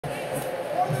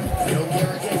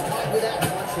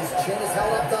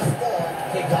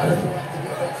Alright,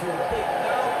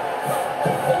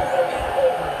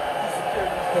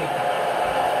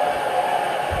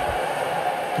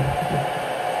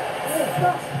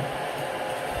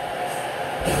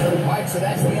 so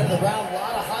that's the end of the round. A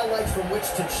lot of highlights from which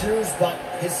to choose, but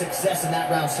his success in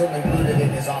that round certainly rooted in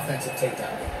his offensive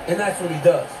takedown. And that's what he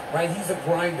does, right? He's a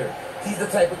grinder. He's the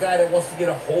type of guy that wants to get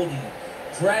a hold of you,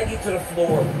 drag you to the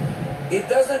floor. It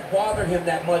doesn't bother him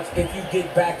that much if you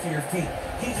get back to your feet.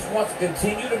 He just wants to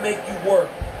continue to make you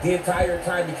work the entire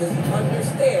time because he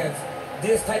understands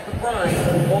this type of grind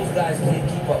most guys can't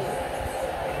keep up with.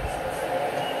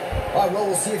 All right, well,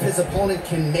 we'll see if his opponent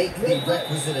can make the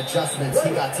requisite adjustments.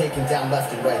 He got taken down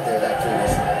left and right there that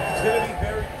previous round. It's going to be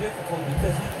very difficult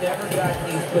because he never got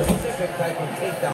a specific type of takedown.